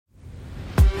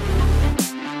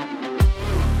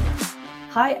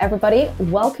Hi, everybody.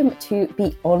 Welcome to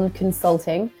Beyond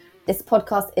Consulting. This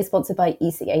podcast is sponsored by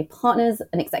ECA Partners,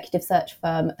 an executive search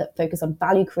firm that focus on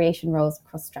value creation roles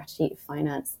across strategy,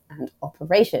 finance, and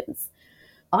operations.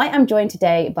 I am joined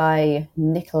today by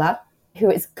Nicola, who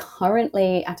is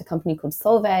currently at a company called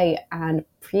Solvay and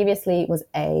previously was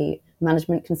a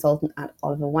management consultant at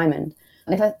Oliver Wyman.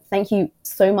 Nicola, thank you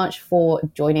so much for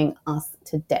joining us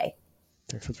today.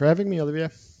 Thanks for having me,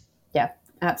 Olivia. Yeah,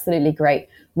 absolutely great.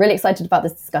 Really excited about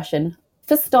this discussion.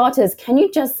 For starters, can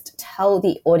you just tell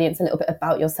the audience a little bit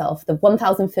about yourself, the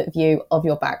 1,000-foot view of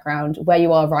your background, where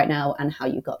you are right now and how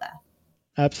you got there?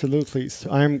 Absolutely.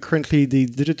 So I'm currently the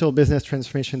Digital Business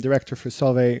Transformation Director for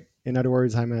Solvay. In other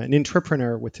words, I'm an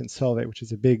entrepreneur within Solvay, which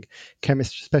is a big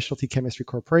specialty chemistry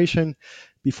corporation.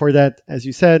 Before that, as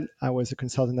you said, I was a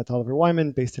consultant at Oliver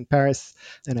Wyman based in Paris.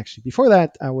 And actually before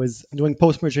that, I was doing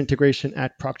post-merger integration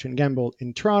at Procter & Gamble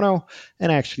in Toronto.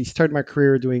 And I actually started my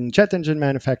career doing jet engine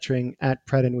manufacturing at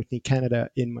Pratt & Whitney Canada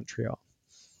in Montreal.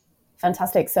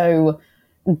 Fantastic. So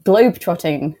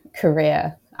globe-trotting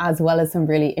career, as well as some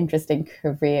really interesting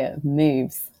career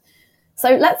moves.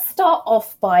 So let's start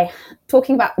off by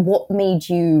talking about what made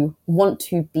you want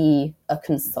to be a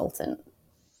consultant.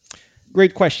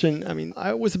 Great question. I mean,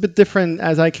 I was a bit different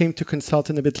as I came to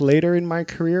consulting a bit later in my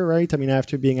career, right? I mean,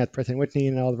 after being at Pratt & Whitney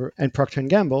and Oliver and Procter &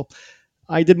 Gamble,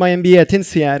 I did my MBA at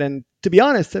INSEAD. And to be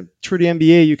honest, through the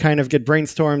MBA, you kind of get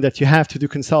brainstormed that you have to do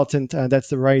consultant. That's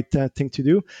the right thing to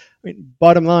do. I mean,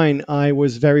 bottom line, I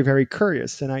was very, very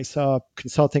curious and I saw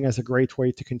consulting as a great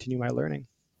way to continue my learning.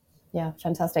 Yeah,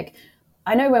 fantastic.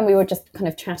 I know when we were just kind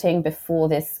of chatting before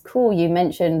this call, you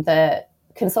mentioned that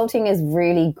consulting is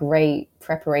really great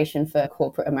preparation for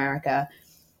corporate America.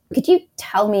 Could you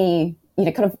tell me,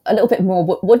 kind of a little bit more,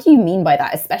 what do you mean by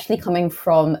that, especially coming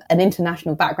from an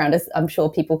international background? As I'm sure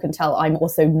people can tell, I'm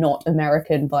also not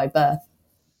American by birth.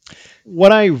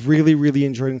 What I really, really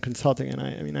enjoyed in consulting,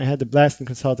 and I had the blast in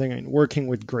consulting and working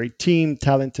with great team,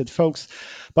 talented folks.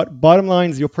 But bottom line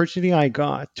is the opportunity I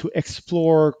got to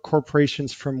explore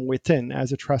corporations from within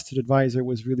as a trusted advisor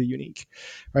was really unique,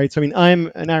 right? So,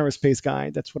 I'm an aerospace guy.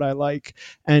 That's what I like.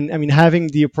 And having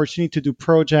the opportunity to do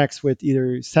projects with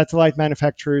either satellite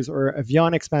manufacturers or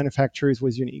avionics manufacturers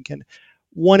was unique. And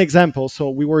one example, so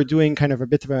we were doing kind of a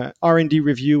bit of a R&D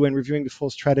review and reviewing the full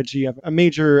strategy of a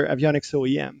major avionics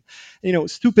OEM.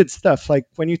 Stupid stuff like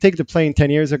when you take the plane 10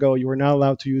 years ago, you were not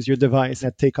allowed to use your device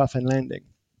at takeoff and landing.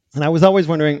 And I was always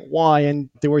wondering why, and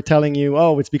they were telling you,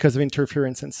 oh, it's because of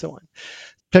interference and so on.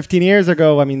 15 years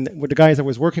ago, with the guys I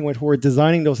was working with who were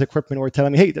designing those equipment were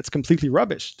telling me, hey, that's completely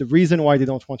rubbish. The reason why they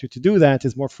don't want you to do that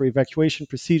is more for evacuation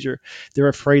procedure. They're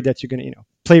afraid that you're going to,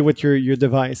 play with your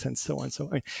device and so on.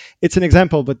 So it's an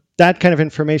example, but that kind of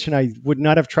information, I would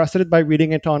not have trusted it by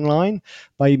reading it online.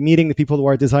 By meeting the people who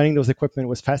are designing those equipment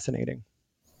was fascinating.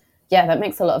 Yeah, that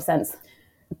makes a lot of sense.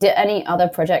 Did any other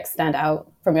projects stand out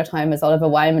from your time as Oliver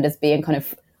Wyman as being kind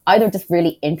of either just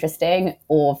really interesting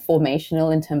or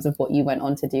formational in terms of what you went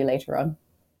on to do later on?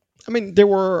 They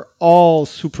were all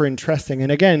super interesting.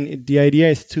 And again, the idea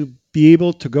is to be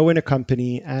able to go in a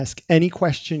company, ask any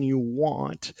question you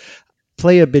want,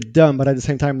 play a bit dumb, but at the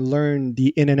same time, learn the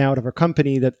in and out of a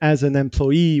company that as an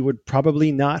employee would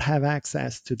probably not have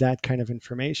access to that kind of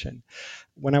information.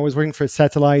 When I was working for a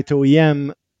satellite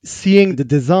OEM, seeing the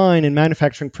design and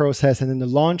manufacturing process and then the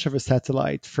launch of a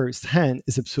satellite firsthand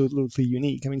is absolutely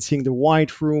unique. Seeing the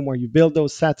white room where you build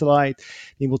those satellites,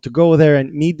 being able to go there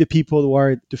and meet the people who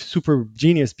are the super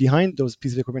genius behind those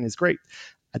pieces of equipment is great.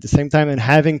 At the same time, and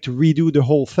having to redo the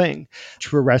whole thing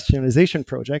through a rationalization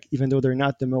project, even though they're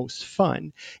not the most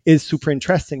fun, is super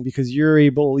interesting because you're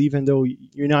able, even though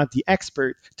you're not the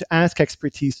expert, to ask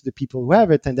expertise to the people who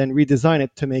have it and then redesign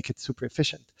it to make it super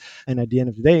efficient. And at the end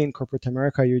of the day, in corporate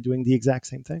America, you're doing the exact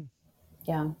same thing.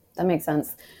 Yeah, that makes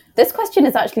sense. This question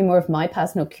is actually more of my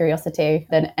personal curiosity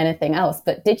than anything else.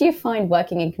 But did you find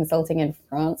working in consulting in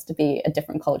France to be a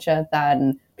different culture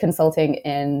than consulting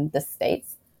in the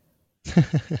States?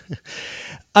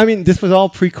 This was all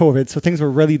pre-COVID, so things were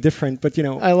really different. But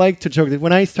I like to joke that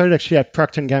when I started actually at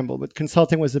Procter & Gamble, but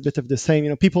consulting was a bit of the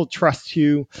same. People trust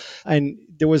you, and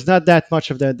there was not that much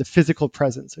of the physical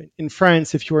presence. In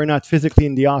France, if you were not physically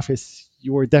in the office,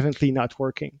 you were definitely not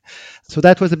working. So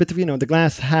that was a bit of the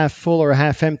glass half full or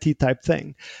half empty type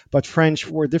thing. But French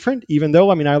were different, even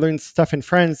though I learned stuff in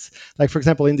France. Like for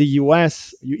example, in the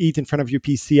US, you eat in front of your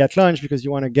PC at lunch because you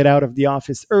want to get out of the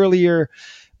office earlier.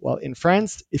 Well, in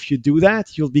France, if you do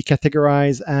that, you'll be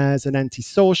categorized as an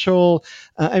antisocial.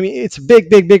 It's a big,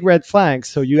 big, big red flag.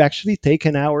 So you actually take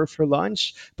an hour for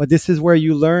lunch, but this is where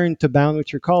you learn to bond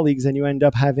with your colleagues and you end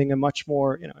up having a much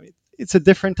more, it's a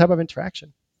different type of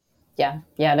interaction. Yeah,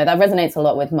 no, that resonates a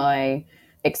lot with my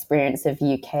experience of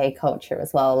UK culture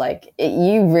as well. Like,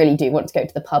 you really do want to go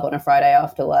to the pub on a Friday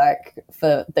after work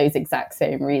for those exact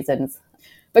same reasons.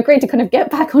 But great to kind of get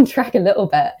back on track a little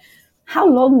bit. How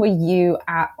long were you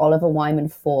at Oliver Wyman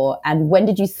for, and when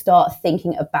did you start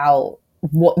thinking about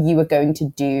what you were going to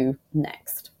do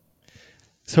next?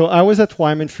 So I was at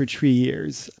Wyman for 3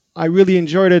 years. I really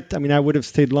enjoyed it. I mean, I would have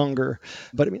stayed longer,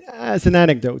 but I mean, as an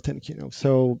anecdote, and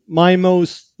so my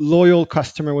most loyal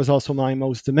customer was also my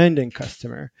most demanding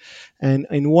customer. And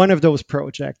in one of those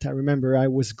projects, I remember I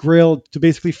was grilled to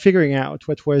basically figuring out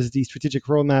what was the strategic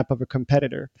roadmap of a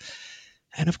competitor.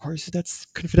 And of course, that's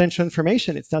confidential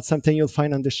information. It's not something you'll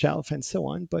find on the shelf and so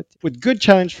on. But with good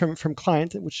challenge from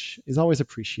client, which is always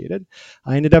appreciated,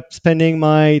 I ended up spending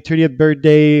my 30th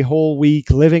birthday whole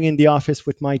week living in the office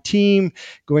with my team,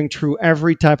 going through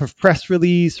every type of press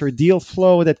release or deal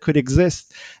flow that could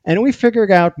exist. And we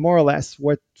figured out more or less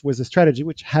what was a strategy,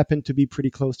 which happened to be pretty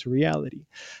close to reality.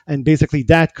 And basically,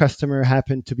 that customer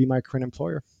happened to be my current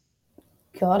employer.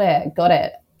 Got it. Got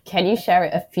it. Can you share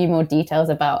a few more details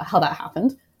about how that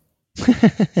happened?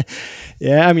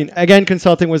 Yeah, I mean, again,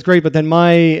 consulting was great, but then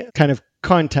my kind of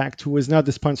contact, who was not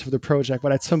the sponsor of the project,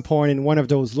 but at some point in one of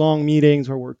those long meetings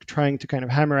where we're trying to kind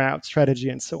of hammer out strategy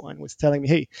and so on, was telling me,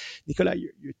 "Hey, Nicola,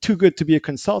 you're too good to be a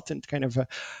consultant. Kind of,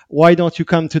 why don't you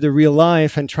come to the real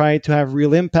life and try to have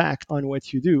real impact on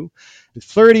what you do?" It's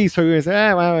flirty, so we was,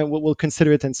 well, we'll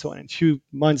consider it and so on. And 2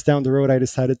 months down the road, I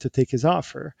decided to take his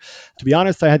offer. To be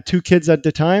honest, I had 2 kids at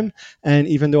the time, and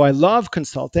even though I love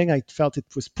consulting, I felt it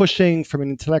was pushing from an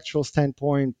intellectual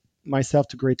standpoint myself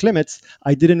to great limits.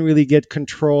 I didn't really get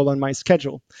control on my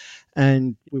schedule.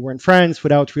 And we weren't friends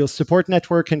without real support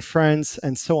network and friends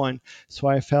and so on. So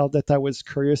I felt that I was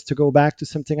curious to go back to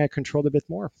something I controlled a bit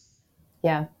more.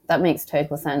 Yeah, that makes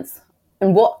total sense.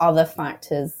 And what other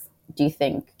factors do you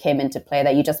think came into play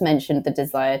there? You just mentioned the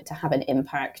desire to have an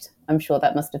impact. I'm sure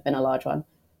that must have been a large one.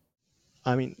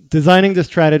 I mean, designing the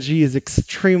strategy is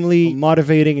extremely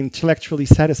motivating, intellectually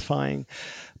satisfying.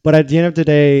 But at the end of the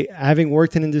day, having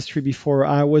worked in industry before,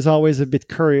 I was always a bit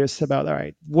curious about, all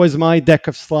right, was my deck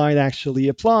of slide actually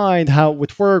applied? How it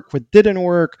would work? What didn't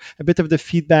work? A bit of the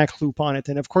feedback loop on it.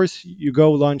 And of course, you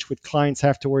go lunch with clients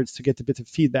afterwards to get a bit of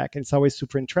feedback. And it's always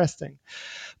super interesting.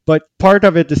 But part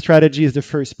of it, the strategy is the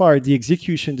first part. The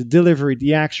execution, the delivery,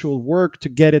 the actual work to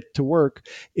get it to work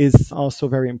is also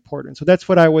very important. So that's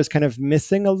what I was kind of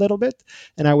missing a little bit.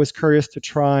 And I was curious to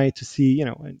try to see,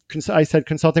 I said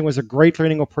consulting was a great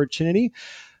learning opportunity.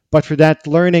 But for that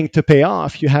learning to pay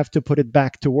off, you have to put it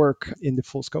back to work in the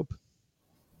full scope.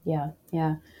 Yeah,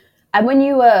 yeah. And when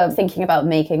you were thinking about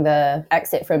making the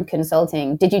exit from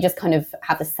consulting, did you just kind of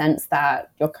have a sense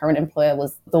that your current employer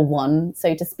was the one,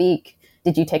 so to speak?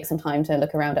 Did you take some time to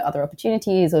look around at other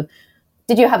opportunities, or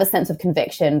did you have a sense of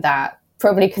conviction that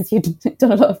probably because you'd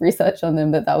done a lot of research on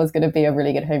them, that that was going to be a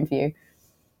really good home for you?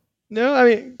 No, I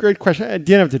mean, great question. At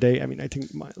the end of the day, I mean, I think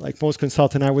like most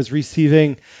consultant, I was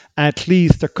receiving at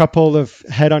least a couple of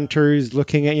headhunters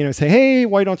looking at, say, hey,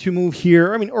 why don't you move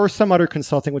here? I mean, or some other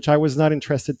consulting, which I was not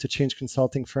interested to change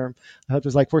consulting firm. It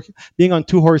was like working, being on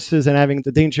 2 horses and having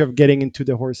the danger of getting into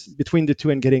the horse between the two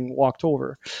and getting walked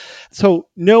over. So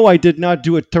no, I did not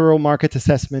do a thorough market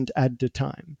assessment at the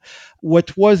time.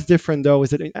 What was different though is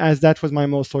that as that was my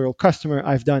most loyal customer,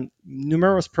 I've done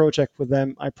numerous projects with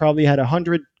them. I probably had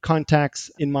 100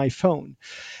 contacts in my phone.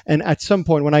 And at some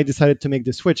point when I decided to make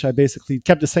the switch, I basically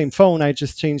kept the same phone. I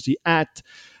just changed the at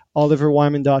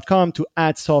oliverwyman.com to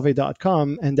at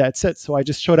solvay.com, and that's it. So I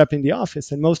just showed up in the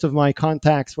office, and most of my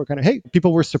contacts were kind of, hey,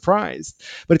 people were surprised.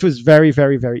 But it was very,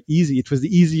 very, very easy. It was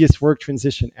the easiest work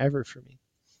transition ever for me.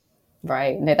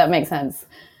 Right. No, that makes sense.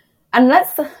 And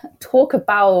let's talk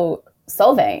about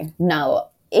Solvay now.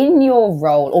 In your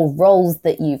role or roles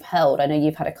that you've held, I know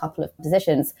you've had a couple of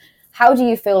positions. How do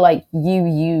you feel like you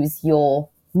use your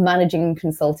managing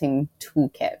consulting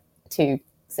toolkit to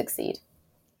succeed?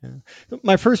 Yeah.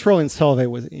 My first role in Solvay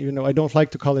was, I don't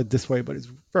like to call it this way, but it's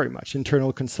very much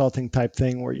internal consulting type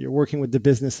thing where you're working with the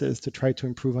businesses to try to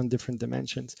improve on different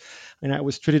dimensions. And I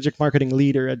was strategic marketing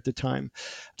leader at the time.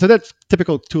 So that's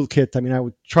typical toolkit. I mean, I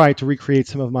would try to recreate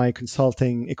some of my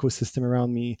consulting ecosystem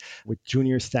around me with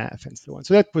junior staff and so on.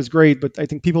 So that was great, but I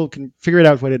think people can figure it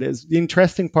out what it is. The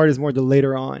interesting part is more the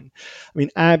later on. I mean,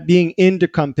 being in the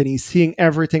company, seeing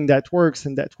everything that works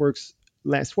and that works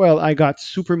less well, I got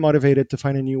super motivated to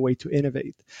find a new way to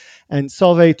innovate. And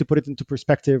Solvay, to put it into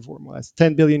perspective, we're more or less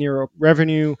 10 billion euro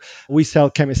revenue. We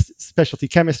sell specialty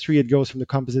chemistry. It goes from the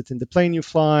composites in the plane you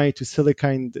fly to silica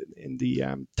in the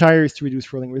tires to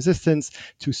reduce rolling resistance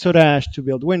to soda ash to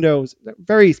build windows.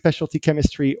 Very specialty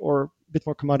chemistry, or bit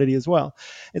more commodity as well.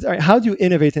 It's all right, how do you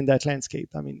innovate in that landscape?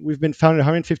 I mean, we've been founded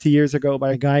 150 years ago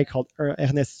by a guy called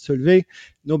Ernest Solvay,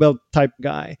 Nobel type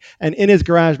guy. And in his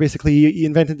garage, basically, he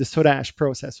invented the soda ash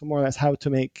process, so more or less how to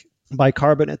make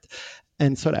bicarbonate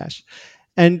and soda ash.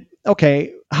 And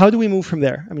okay, how do we move from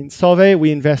there? I mean, Solvay,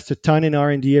 we invest a ton in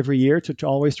R&D every year to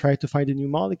always try to find a new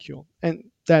molecule. And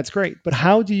that's great. But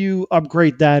how do you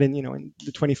upgrade that in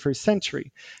the 21st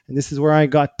century? And this is where I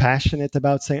got passionate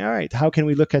about saying, all right, how can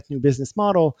we look at new business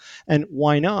model, and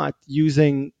why not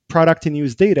using product and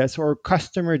use data, so our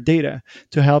customer data,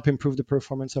 to help improve the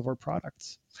performance of our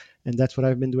products. And that's what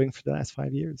I've been doing for the last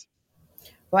 5 years.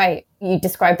 Right. You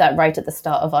described that right at the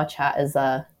start of our chat as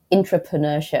a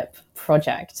intrapreneurship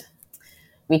project.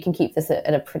 We can keep this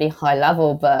at a pretty high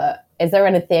level, but is there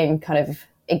anything kind of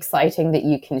exciting that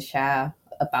you can share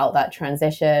about that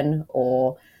transition,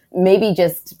 or maybe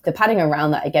just the padding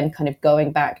around that again, kind of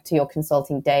going back to your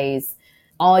consulting days?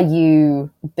 Are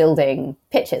you building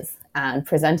pitches and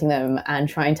presenting them and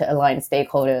trying to align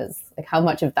stakeholders? Like, how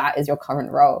much of that is your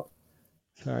current role?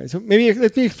 All right, so maybe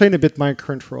let me explain a bit my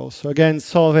current role. So again,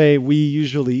 Solvay, we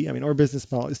usually, our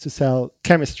business model is to sell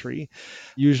chemistry,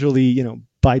 usually,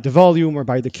 by the volume or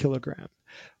by the kilogram.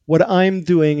 What I'm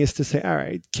doing is to say, all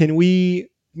right, can we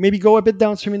maybe go a bit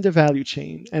downstream in the value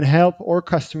chain and help our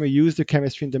customer use the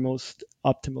chemistry in the most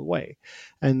optimal way?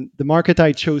 And the market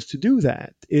I chose to do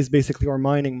that is basically our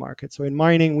mining market. So in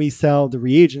mining, we sell the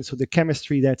reagents, so the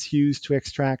chemistry that's used to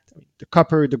extract the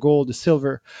copper, the gold, the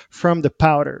silver from the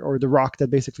powder or the rock that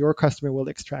basically our customer will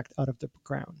extract out of the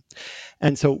ground.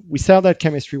 And so we sell that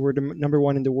chemistry. We're the number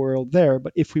one in the world there.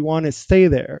 But if we want to stay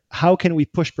there, how can we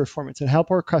push performance and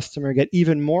help our customer get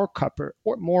even more copper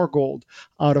or more gold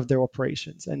out of their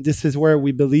operations? And this is where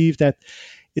we believe that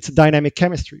it's a dynamic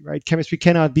chemistry, right? Chemistry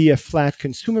cannot be a flat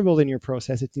consumable in your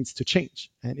process. It needs to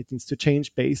change. And it needs to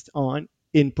change based on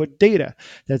input data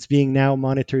that's being now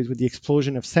monitored with the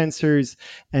explosion of sensors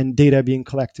and data being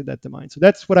collected at the mine. So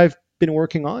that's what I've been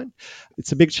working on.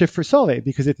 It's a big shift for Solvay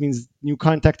because it means new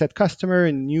contact at customer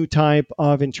and new type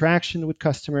of interaction with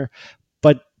customer,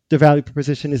 but the value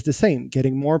proposition is the same,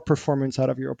 getting more performance out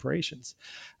of your operations.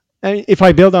 And if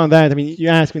I build on that, you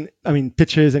ask me,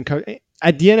 pitches and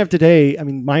at the end of the day,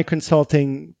 my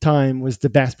consulting time was the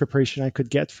best preparation I could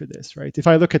get for this, right? If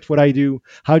I look at what I do,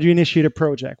 how do you initiate a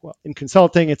project? Well, in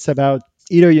consulting, it's about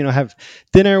either, have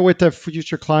dinner with a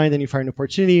future client and you find an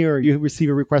opportunity, or you receive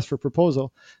a request for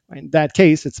proposal. In that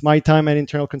case, it's my time at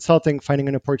internal consulting, finding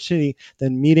an opportunity,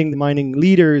 then meeting the mining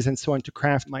leaders and so on to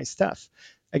craft my stuff.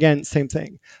 Again, same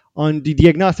thing. On the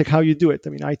diagnostic, how you do it.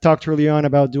 I talked early on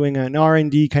about doing an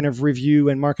R&D kind of review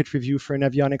and market review for an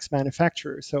avionics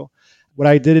manufacturer. So what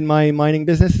I did in my mining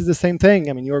business is the same thing.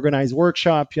 You organize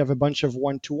workshop, you have a bunch of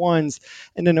one-to-ones,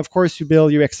 and then of course you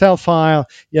build your Excel file,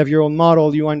 you have your own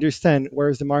model, you understand where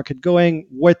is the market going,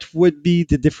 what would be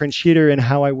the differentiator and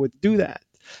how I would do that.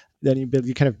 Then you build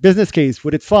your kind of business case.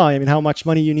 Would it fly? How much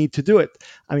money you need to do it?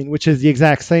 Which is the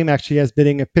exact same actually as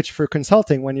bidding a pitch for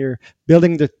consulting when you're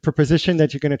building the proposition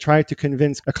that you're going to try to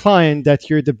convince a client that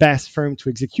you're the best firm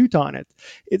to execute on it.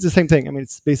 It's the same thing.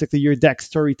 It's basically your deck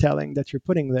storytelling that you're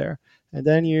putting there. And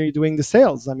then you're doing the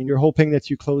sales. You're hoping that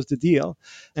you close the deal.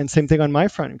 And same thing on my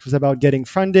front. It was about getting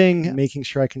funding, making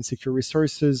sure I can secure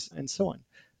resources, and so on.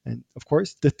 And of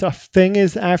course, the tough thing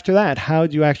is after that, how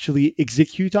do you actually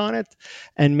execute on it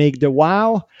and make the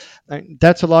wow?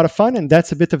 That's a lot of fun. And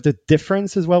that's a bit of the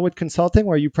difference as well with consulting,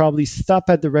 where you probably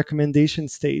stop at the recommendation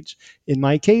stage. In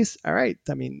my case, all right,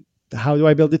 how do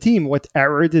I build a team? What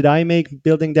error did I make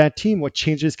building that team? What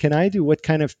changes can I do? What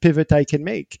kind of pivot I can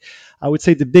make? I would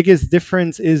say the biggest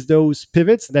difference is those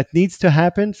pivots that needs to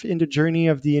happen in the journey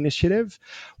of the initiative.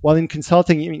 While in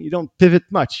consulting, you don't pivot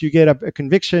much. You get a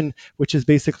conviction, which is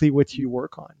basically what you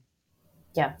work on.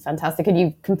 Yeah, fantastic. And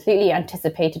you completely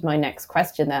anticipated my next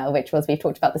question there, which was, we've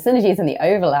talked about the synergies and the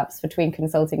overlaps between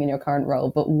consulting and your current role,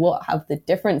 but what have the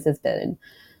differences been?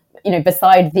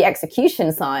 Beside the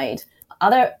execution side, are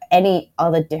there any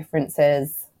other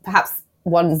differences, perhaps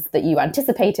ones that you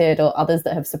anticipated or others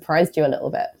that have surprised you a little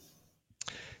bit?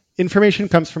 Information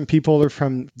comes from people or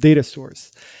from data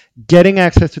source. Getting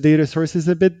access to data source is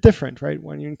a bit different, right?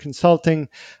 When you're in consulting,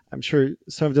 I'm sure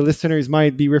some of the listeners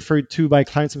might be referred to by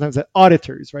clients sometimes as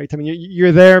auditors, right?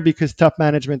 You're there because top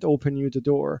management opened you the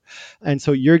door. And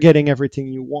so you're getting everything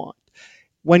you want.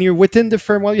 When you're within the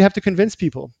firm, well, you have to convince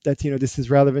people that this is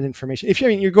relevant information. If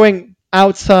you're going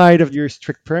outside of your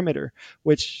strict perimeter,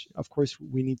 which of course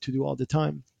we need to do all the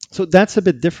time. So that's a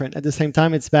bit different. At the same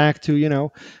time, it's back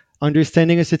to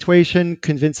understanding a situation,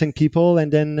 convincing people,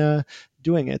 and then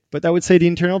doing it. But I would say the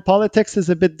internal politics is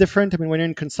a bit different. I mean, when you're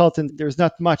in consultant, there's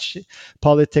not much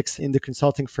politics in the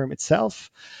consulting firm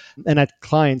itself. And at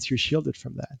clients, you're shielded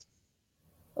from that.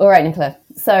 All right, Nicola.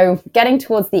 So getting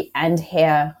towards the end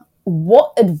here,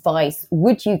 what advice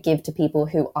would you give to people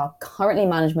who are currently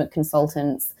management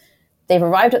consultants? They've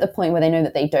arrived at the point where they know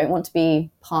that they don't want to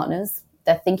be partners.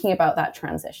 They're thinking about that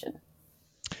transition.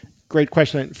 Great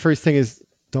question. First thing is,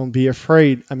 don't be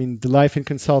afraid. I mean, the life in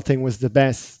consulting was the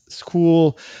best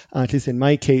school, at least in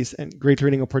my case, and great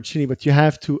learning opportunity, but you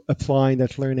have to apply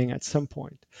that learning at some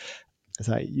point. As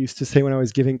I used to say when I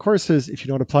was giving courses, if you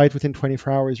don't apply it within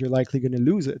 24 hours, you're likely going to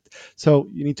lose it. So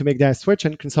you need to make that switch,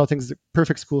 and consulting is the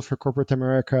perfect school for corporate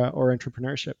America or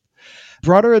entrepreneurship.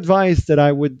 Broader advice that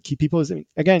I would give people is,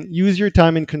 again, use your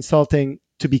time in consulting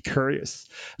to be curious.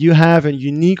 You have a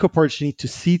unique opportunity to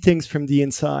see things from the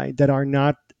inside that are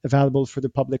not available for the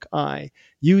public eye.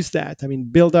 Use that. I mean,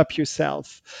 build up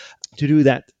yourself to do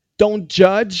that. Don't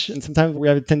judge, and sometimes we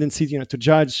have a tendency, to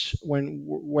judge when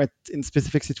in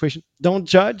specific situations. Don't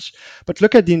judge, but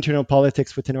look at the internal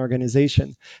politics within an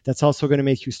organization. That's also going to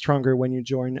make you stronger when you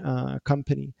join a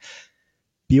company.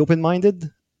 Be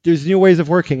open-minded. There's new ways of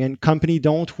working, and company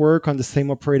don't work on the same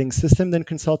operating system than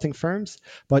consulting firms,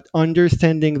 but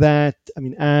understanding that,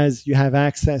 as you have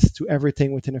access to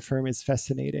everything within a firm is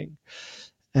fascinating.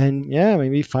 And yeah,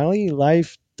 maybe finally,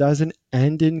 life doesn't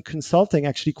end in consulting,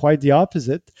 actually quite the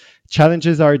opposite.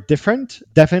 Challenges are different,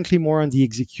 definitely more on the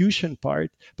execution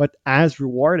part, but as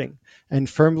rewarding. And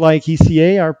firms like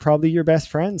ECA are probably your best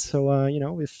friends. So,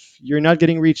 if you're not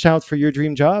getting reached out for your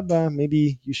dream job,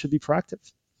 maybe you should be proactive.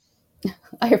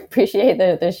 I appreciate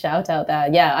the shout out there.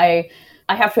 Yeah, I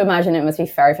have to imagine it must be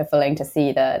very fulfilling to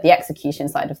see the execution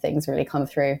side of things really come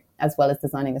through, as well as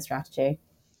designing the strategy.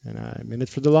 And I'm in it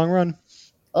for the long run.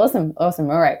 Awesome.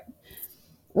 All right.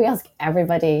 We ask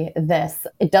everybody this.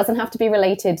 It doesn't have to be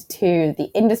related to the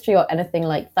industry or anything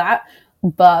like that,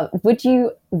 but would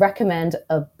you recommend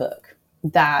a book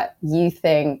that you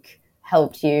think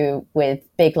helped you with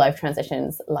big life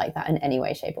transitions like that in any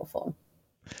way, shape, or form?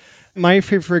 My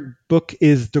favorite book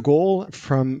is The Goal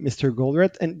from Mr.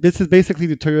 Goldratt. And this is basically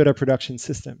the Toyota production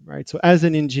system, right? So as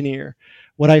an engineer,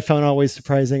 what I found always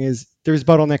surprising is there's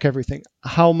bottleneck everything.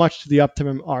 How much to the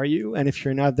optimum are you? And if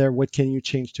you're not there, what can you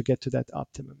change to get to that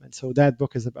optimum? And so that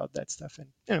book is about that stuff.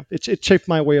 And it shaped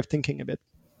my way of thinking a bit.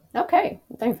 Okay,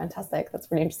 fantastic.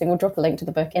 That's really interesting. We'll drop a link to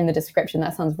the book in the description.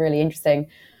 That sounds really interesting.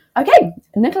 Okay,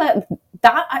 Nicola,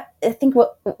 that I think were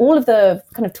all of the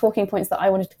kind of talking points that I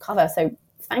wanted to cover. So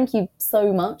thank you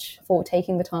so much for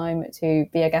taking the time to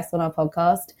be a guest on our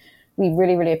podcast. We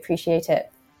really, really appreciate it.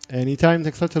 Anytime.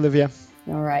 Thanks a lot, Olivia.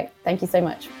 All right. Thank you so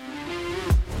much.